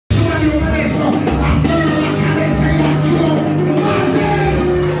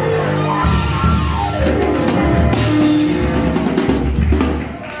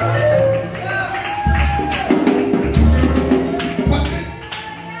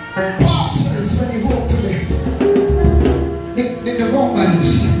Paul says when he wrote to the Romans,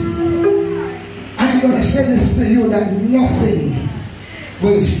 I'm going to say this to you, that nothing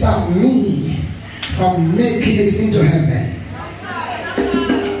will stop me from making it into heaven.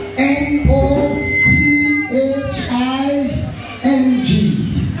 N-O-T-H-I-N-G.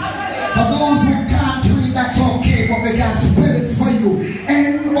 For those who can't read, that's okay, but we can spell it for you.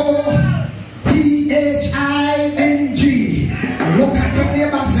 N-O-T-H-I-N-G. Look at your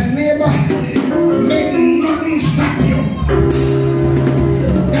neighbor and say, neighbor, make nothing stop you.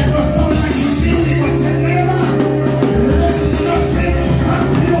 That was sound like you busy, but say, neighbor, let nothing stop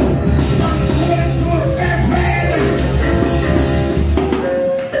you from going to heaven.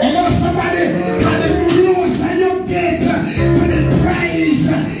 I know somebody, can the closer you get to the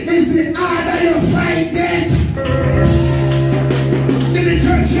prize is the harder you find it. In the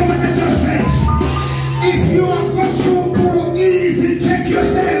church, you want to just say, if you are going to go easy, check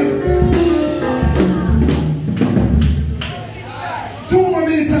yourself. 2 more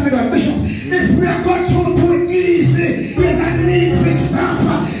minutes and we're done. Bishop, if we are going to go easy, there's a need to stop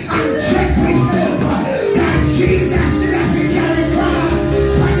and check yourself. That Jesus did not carry cross.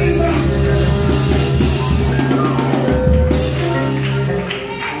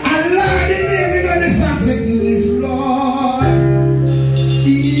 And Lord, in name, you know the song say, He is Lord.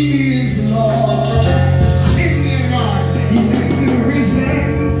 He is Lord. In the Lord, He has been risen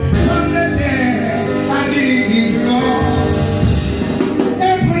from the dead, and He is Lord.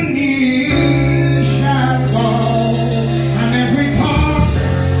 Every knee shall bow, and every tongue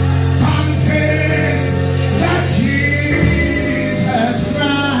confess that Jesus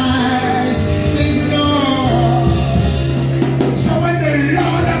Christ is Lord. So when the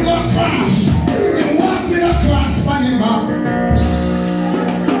Lord of God cross, you walk with a cross on him up.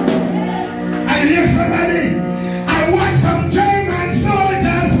 I hear somebody, I watch some German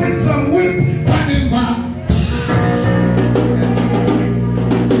soldiers with some whip on him back.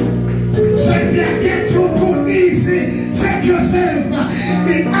 So if you get too good easy, check yourself.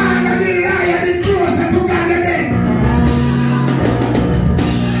 The honor, the liar, the closer to God again.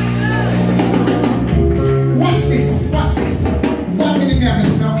 Watch this, watch this. 1 minute, me have to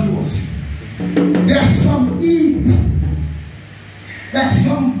now close. There's some heat that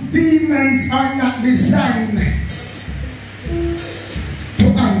some demons are not designed to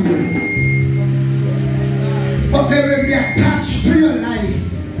handle. But they will be attached to your life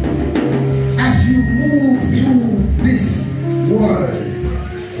as you move through this world.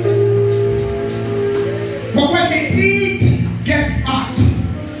 But when the heat gets hot,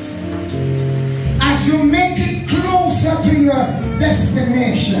 as you make it closer to your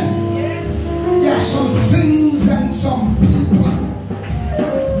destination, there are some things and some people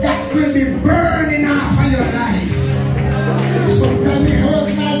that will be burning off of your life. Sometimes it hurt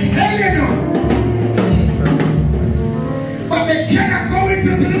like hell, you know. But they cannot go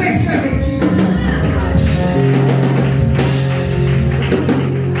into the next level, Jesus.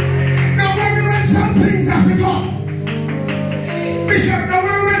 Now when we want some things have to go. Bishop, now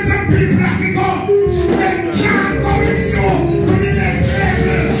when we want some people have to go, they can't go with you to the next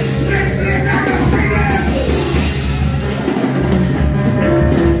level. Next level, I don't say that.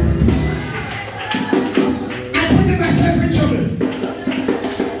 I put myself in trouble.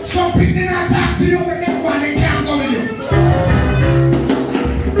 Some people are